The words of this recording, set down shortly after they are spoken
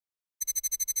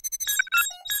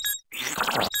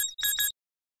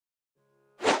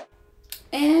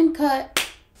And cut.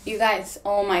 You guys,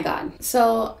 oh my god.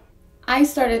 So I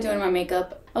started doing my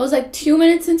makeup. I was like 2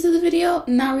 minutes into the video,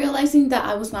 not realizing that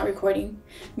I was not recording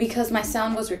because my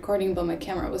sound was recording but my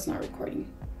camera was not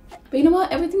recording. But you know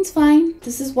what? Everything's fine.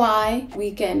 This is why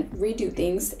we can redo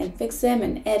things and fix them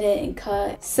and edit and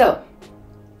cut. So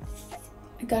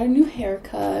I got a new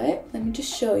haircut. Let me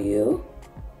just show you.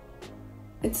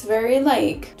 It's very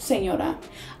like señora.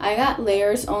 I got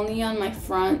layers only on my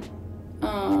front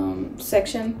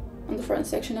section, on the front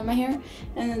section of my hair,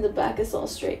 and then the back is all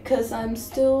straight because I'm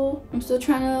still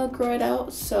trying to grow it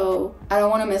out, so I don't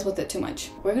want to mess with it too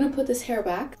much. We're gonna put this hair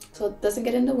back so it doesn't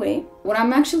get in the way. What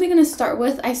I'm actually gonna start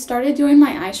with, I started doing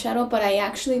my eyeshadow, but I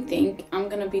actually think I'm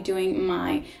gonna be doing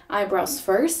my eyebrows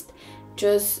first,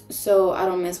 just so I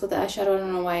don't mess with the eyeshadow. I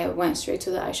don't know why I went straight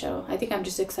to the eyeshadow. I think I'm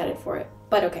just excited for it.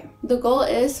 But okay, the goal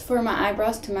is for my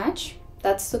eyebrows to match.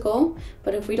 That's the goal.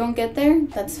 But if we don't get there,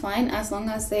 that's fine. As long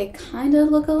as they kind of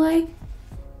look alike,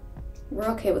 we're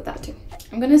okay with that too.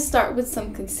 I'm gonna start with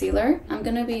some concealer. I'm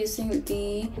gonna be using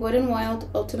the Wet n Wild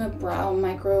Ultimate Brow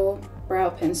Micro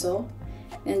Brow Pencil.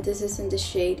 And this is in the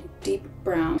shade Deep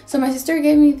Brown. So my sister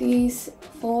gave me these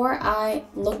 4 eye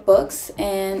lookbooks,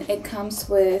 and it comes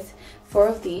with 4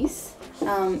 of these.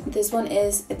 This one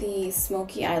is the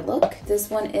smoky eye look. This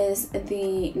one is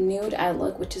the nude eye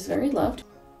look, which is very loved.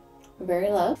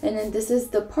 Very loved. And then this is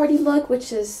the party look,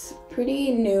 which is pretty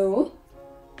new.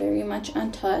 Very much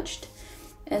untouched.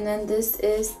 And then this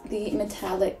is the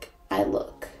metallic eye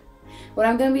look. What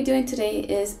I'm going to be doing today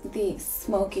is the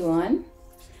smoky one.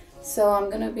 So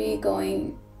I'm going to be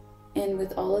going in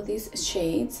with all of these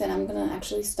shades, and I'm going to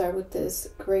actually start with this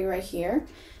gray right here.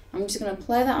 I'm just going to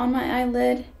apply that on my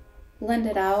eyelid, blend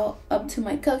it out up to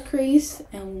my cut crease,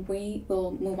 and we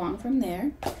will move on from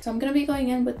there. So I'm going to be going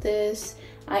in with this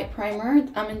eye primer.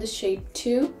 I'm in the shade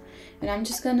 2, and I'm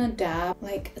just going to dab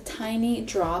like a tiny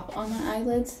drop on my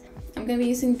eyelids. I'm going to be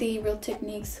using the Real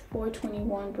Techniques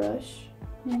 421 brush.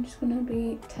 I'm just going to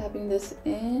be tapping this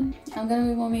in. I'm going to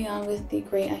be moving on with the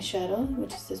gray eyeshadow,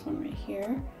 which is this one right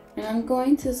here. And I'm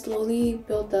going to slowly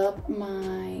build up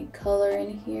my color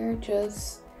in here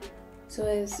just so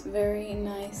it's very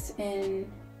nice and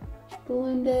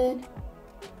blended.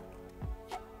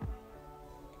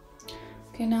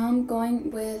 Okay, now I'm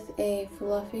going with a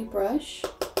fluffy brush.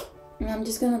 And I'm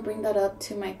just going to bring that up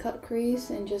to my cut crease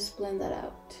and just blend that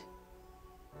out.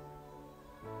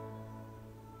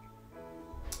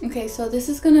 Okay, so this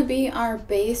is going to be our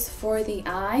base for the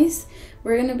eyes.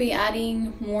 We're going to be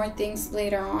adding more things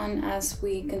later on as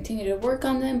we continue to work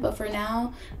on them, but for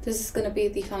now, this is going to be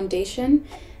the foundation.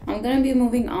 I'm going to be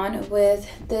moving on with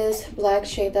this black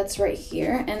shade that's right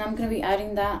here, and I'm going to be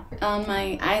adding that on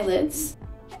my eyelids.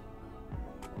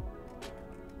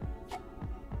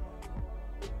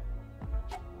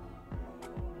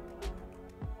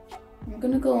 I'm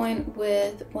going to go in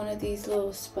with one of these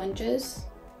little sponges.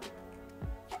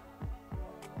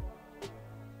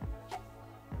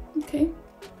 Okay,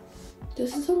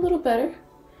 this is a little better.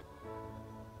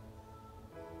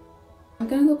 I'm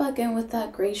gonna go back in with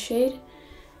that gray shade,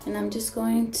 and I'm just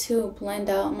going to blend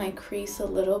out my crease a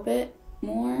little bit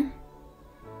more,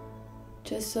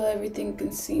 just so everything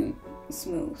can seem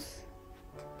smooth.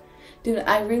 Dude,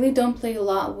 I really don't play a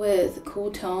lot with cool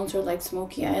tones or like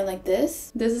smoky eye like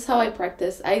this. This is how I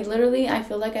practice. I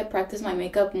feel like I practice my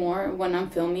makeup more when I'm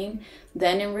filming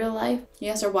than in real life.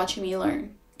 You guys are watching me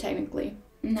learn, technically.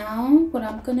 Now what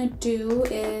I'm gonna do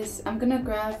is I'm gonna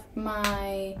grab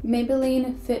my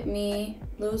Maybelline Fit Me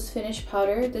Loose Finish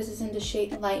Powder. This is in the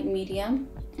shade Light Medium.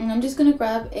 And I'm just gonna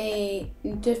grab a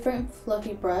different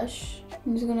fluffy brush.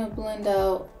 I'm just gonna blend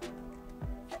out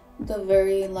the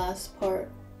very last part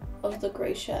of the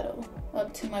gray shadow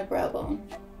up to my brow bone.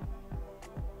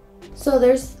 So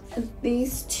there's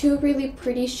these 2 really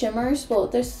pretty shimmers. Well,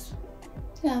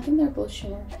 yeah, I think they're both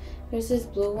shimmer. There's this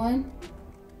blue one.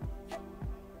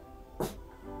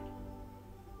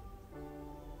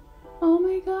 Oh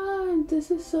my god, this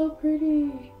is so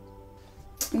pretty.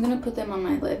 I'm gonna put them on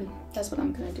my lid. That's what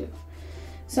I'm gonna do.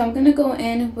 So I'm gonna go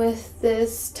in with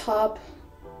this top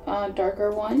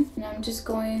darker one, and I'm just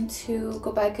going to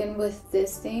go back in with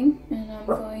this thing, and I'm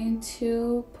going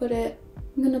to put it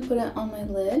on my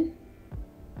lid.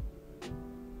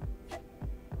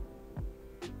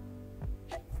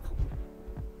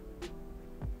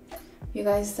 You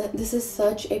guys, this is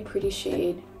such a pretty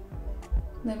shade.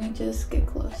 Let me just get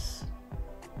close.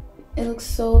 It looks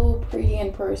so pretty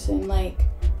in person, like,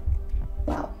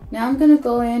 wow. Now I'm gonna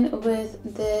go in with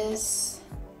this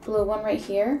blue one right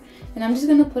here, and I'm just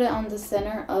gonna put it on the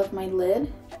center of my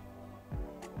lid.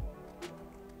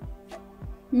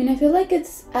 I mean, I feel like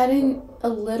it's adding a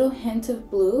little hint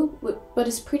of blue, but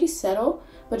it's pretty subtle,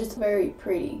 but it's very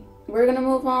pretty. We're gonna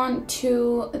move on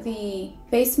to the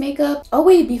face makeup. Oh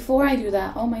wait, before I do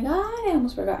that, oh my god, I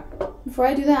almost forgot. Before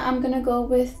I do that, I'm gonna go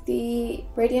with the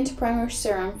Radiant Primer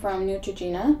Serum from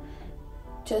Neutrogena,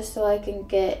 just so I can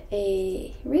get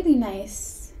a really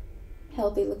nice,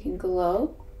 healthy looking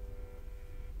glow.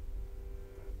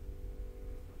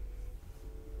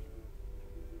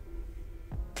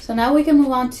 So now we can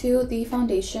move on to the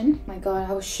foundation. My god,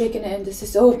 I was shaking it and this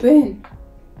is open.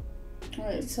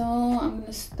 Alright, so I'm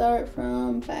gonna start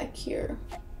from back here.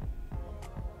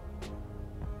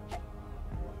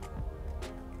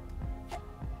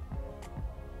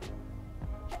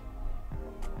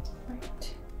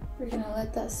 Right, we're gonna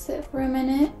let that sit for a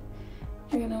minute.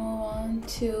 We're gonna move on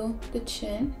to the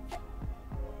chin.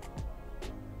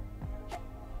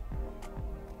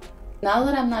 Now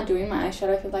that I'm not doing my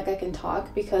eyeshadow, I feel like I can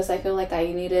talk because I feel like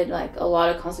I needed like a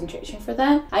lot of concentration for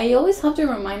that. I always have to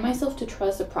remind myself to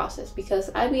trust the process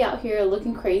because I'd be out here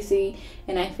looking crazy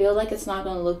and I feel like it's not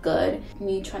gonna look good.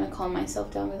 Me trying to calm myself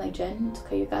down, be like, Jen, it's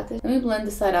okay, you got this. Let me blend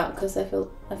this side out because I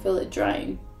feel it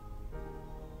drying.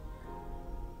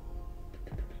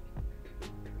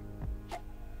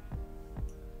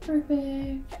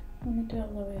 Perfect. Let me do it a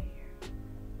little bit here.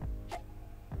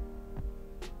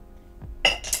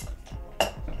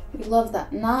 We love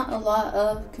that. Not a lot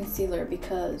of concealer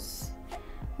because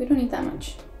we don't need that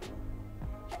much.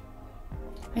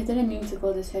 I didn't mean to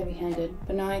go this heavy-handed,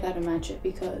 but now I gotta match it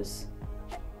because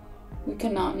we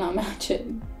cannot not match it.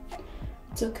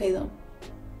 It's okay though.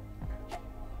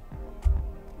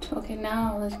 Okay,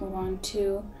 now let's move on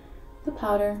to the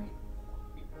powder.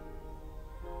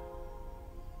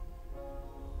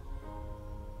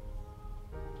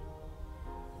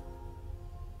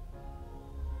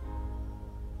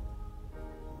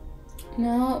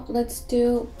 Now let's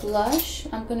do blush.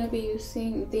 I'm gonna be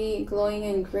using the Glowing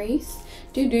in Grace.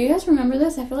 Dude, do you guys remember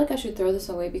this? I feel like I should throw this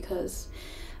away because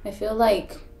I feel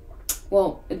like,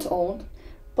 well, it's old,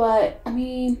 but I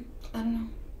mean, I don't know.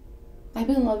 I've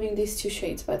been loving these two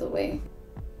shades, by the way.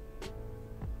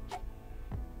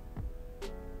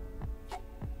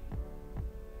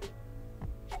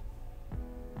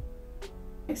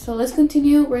 So let's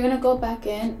continue. We're gonna go back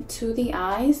in to the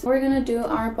eyes. We're gonna do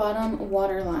our bottom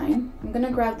waterline. I'm gonna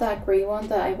grab that gray one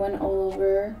that I went all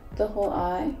over the whole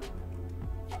eye.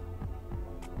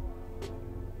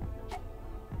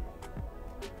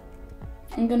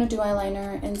 I'm gonna do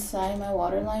eyeliner inside my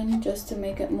waterline just to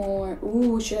make it more.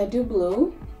 Ooh, should I do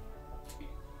blue?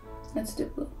 Let's do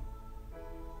blue.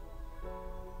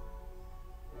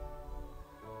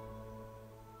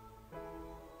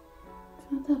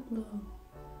 It's not that blue,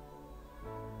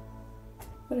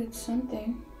 but it's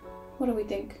something. What do we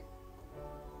think?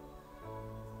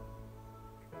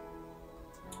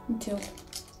 Me too.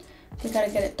 We gotta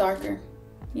get it darker.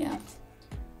 Yeah,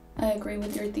 I agree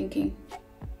with your thinking.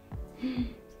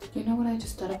 You know what I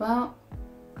just thought about?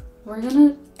 We're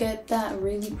gonna get that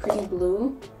really pretty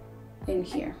blue in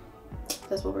here.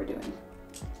 That's what we're doing.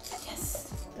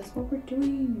 Yes, that's what we're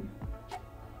doing.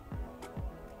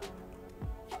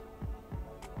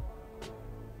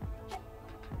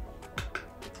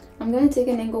 I'm gonna take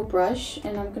an angled brush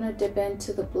and I'm gonna dip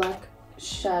into the black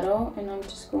shadow and I'm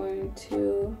just gonna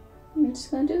do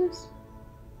this.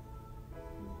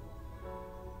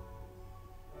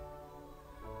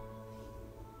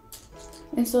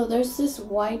 And so there's this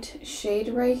white shade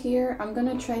right here. I'm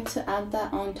gonna try to add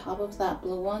that on top of that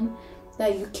blue one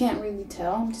that you can't really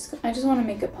tell. I just want to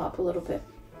make it pop a little bit.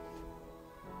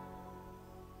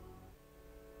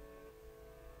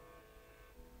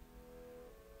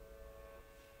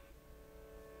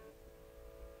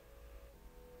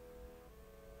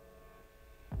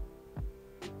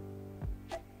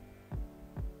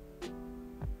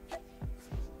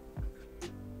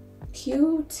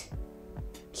 Cute.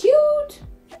 Cute.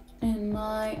 And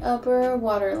my upper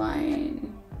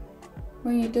waterline.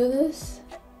 When you do this,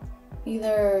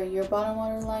 either your bottom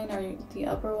waterline or the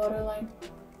upper waterline,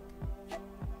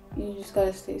 you just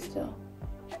gotta stay still.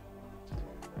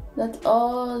 That's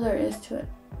all there is to it.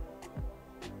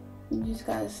 You just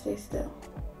gotta stay still.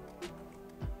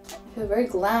 I feel very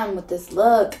glam with this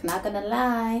look, not gonna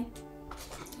lie.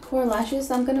 For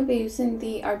lashes, I'm gonna be using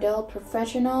the Ardell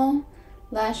Professional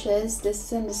lashes. This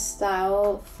is in the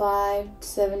style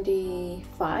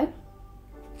 575.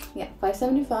 Yeah,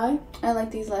 575. I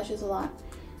like these lashes a lot.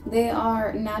 They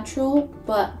are natural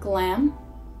but glam.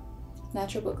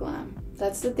 Natural but glam.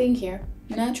 That's the thing here.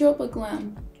 Natural but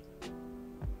glam.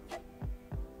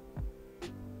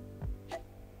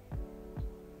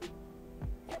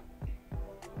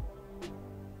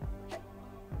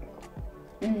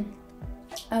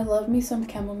 I love me some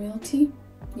chamomile tea.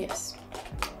 Yes.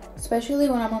 Especially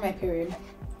when I'm on my period,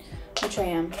 which I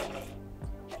am.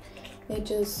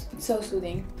 It's so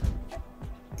soothing.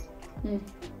 And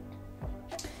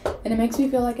it makes me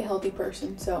feel like a healthy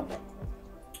person. So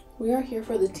we are here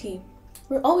for the tea.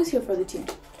 We're always here for the tea.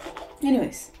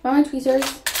 Anyways, found my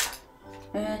tweezers.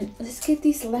 And let's get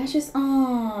these lashes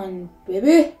on,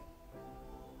 baby.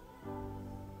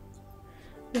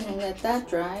 We're gonna let that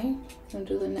dry. Gonna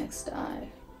do the next eye.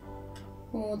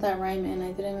 Oh, that rhyme, and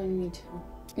I didn't even mean to.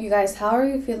 You guys, how are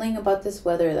you feeling about this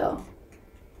weather though?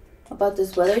 About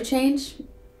this weather change?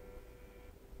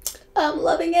 I'm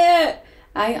loving it.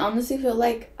 I honestly feel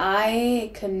like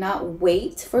I cannot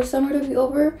wait for summer to be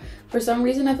over. For some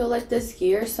reason, I feel like this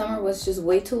year summer was just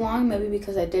way too long. Maybe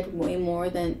because I did way more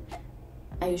than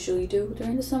I usually do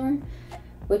during the summer,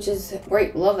 which is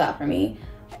great. Love that for me.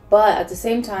 But at the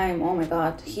same time, oh my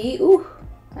god,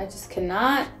 I just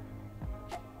cannot.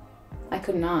 I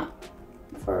could not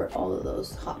for all of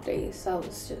those hot days. I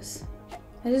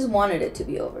just wanted it to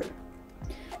be over.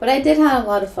 But I did have a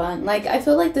lot of fun. Like, I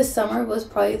feel like this summer was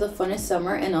probably the funnest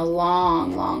summer in a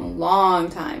long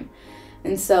time.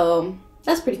 And so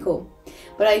that's pretty cool.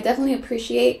 But I definitely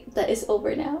appreciate that it's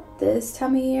over now. This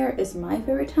time of year is my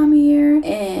favorite time of year.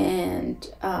 And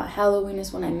Halloween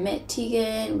is when I met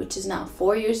Tegan, which is now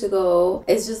 4 years ago.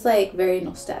 It's just like very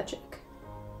nostalgic.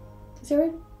 Is it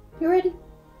ready? You ready?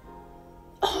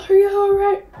 Oh, are you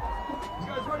alright? You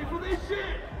guys ready for this shit?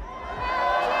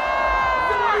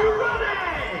 Are you ready?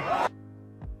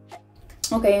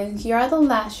 Okay, and here are the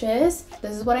lashes.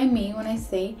 This is what I mean when I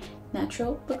say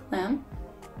natural but glam.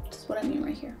 This is what I mean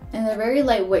right here. And they're very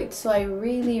lightweight, so I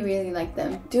really like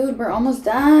them. Dude, we're almost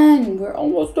done. We're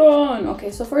almost done.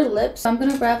 Okay, so for lips, I'm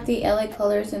gonna grab the LA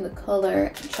Colors in the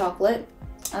color Chocolate,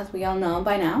 as we all know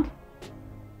by now.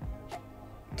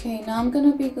 Okay, now I'm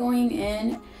gonna be going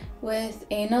in with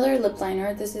another lip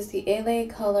liner. This is the LA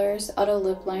Colors Auto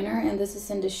Lip Liner, and this is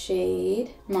in the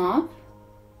shade Mauve.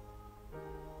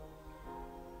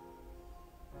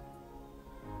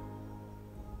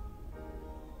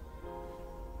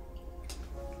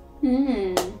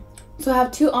 So I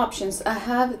have two options. I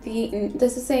have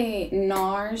this is a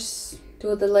NARS.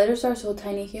 Dude, the letters are so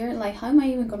tiny here. Like, how am I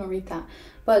even gonna read that?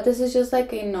 But this is just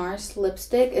like a NARS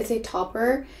lipstick. It's a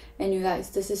topper, and you guys,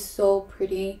 this is so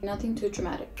pretty. Nothing too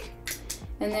dramatic.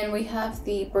 And then we have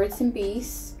the Birds and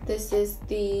Bees. This is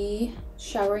the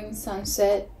Showering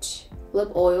Sunset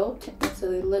lip oil. It's a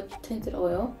lip tinted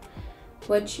oil,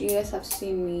 which you guys have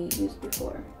seen me use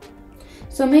before.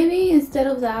 So maybe instead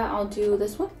of that, I'll do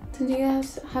this one. Since you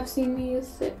guys have seen me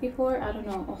use it before, I don't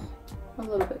know. Oh, a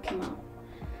little bit came out.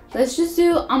 Let's just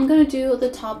do, I'm gonna do the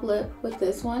top lip with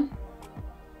this one.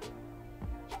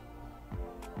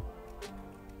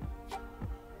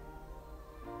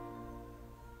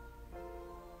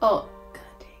 Oh, god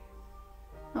dang.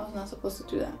 I was not supposed to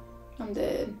do that. I'm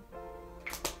dead.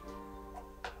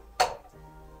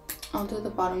 I'll do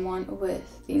the bottom one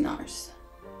with the NARS.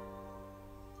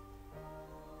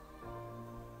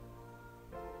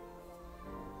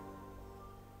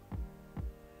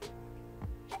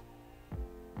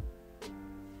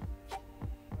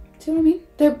 See what I mean?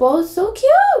 They're both so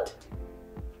cute!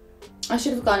 I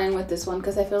should have gone in with this one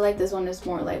because I feel like this one is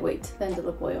more lightweight than the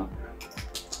lip oil.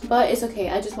 But it's okay.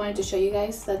 I just wanted to show you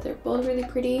guys that they're both really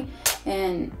pretty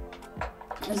and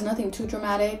there's nothing too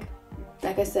dramatic.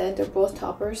 Like I said, they're both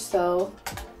toppers. So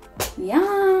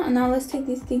yeah, now let's take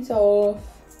these things off.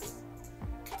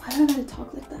 Why do I gotta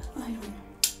talk like that? I don't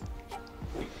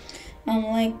know. I'm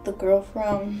like the girl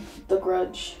from The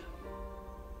Grudge.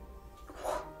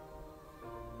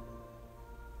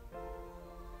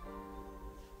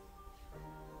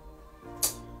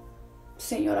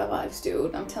 Senora vibes,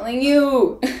 dude. I'm telling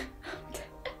you.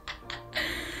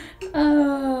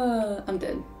 I'm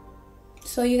dead.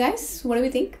 So you guys, what do we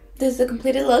think? This is a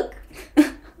completed look.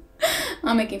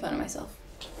 I'm making fun of myself.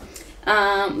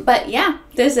 But yeah,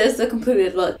 this is the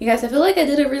completed look. You guys, I feel like I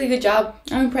did a really good job.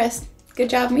 I'm impressed. Good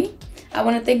job, me. I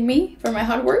want to thank me for my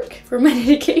hard work, for my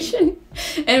dedication,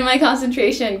 and my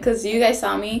concentration. Because you guys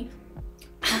saw me.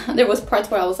 There was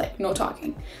parts where I was like, no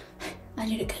talking. I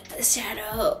need to cut this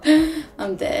shadow.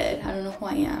 I'm dead. I don't know who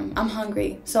I am. I'm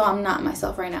hungry, so I'm not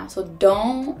myself right now. So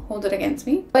don't hold it against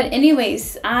me. But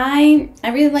anyways, I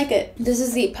really like it. This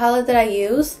is the palette that I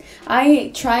use.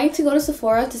 I tried to go to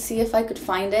Sephora to see if I could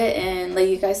find it and let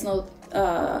you guys know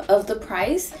of the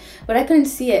price, but I couldn't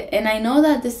see it. And I know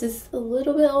that this is a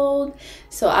little bit old,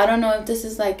 so I don't know if this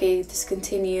is like a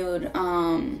discontinued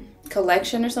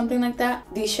collection or something like that.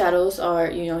 These shadows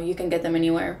are, you know, you can get them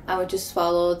anywhere. I would just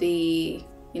follow the,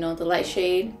 you know, the light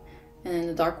shade and then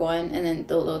the dark one, and then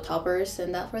the little toppers,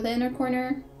 and that for the inner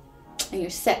corner, and you're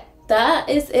set. That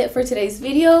is it for today's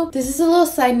video. This is a little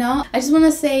side note. I just want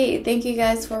to say thank you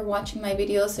guys for watching my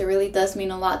videos. It really does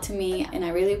mean a lot to me, and I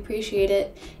really appreciate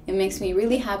it. It makes me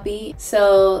really happy.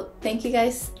 So thank you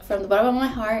guys from the bottom of my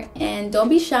heart, and don't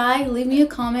be shy. Leave me a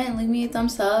comment, leave me a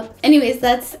thumbs up. Anyways,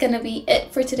 that's gonna be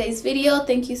it for today's video.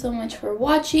 Thank you so much for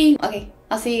watching. Okay,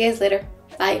 I'll see you guys later.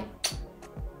 Bye.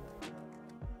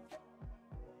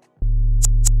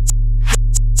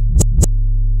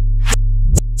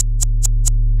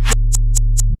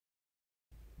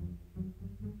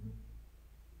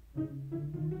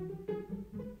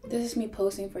 This is me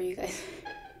posing for you guys.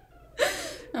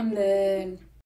 I'm dead.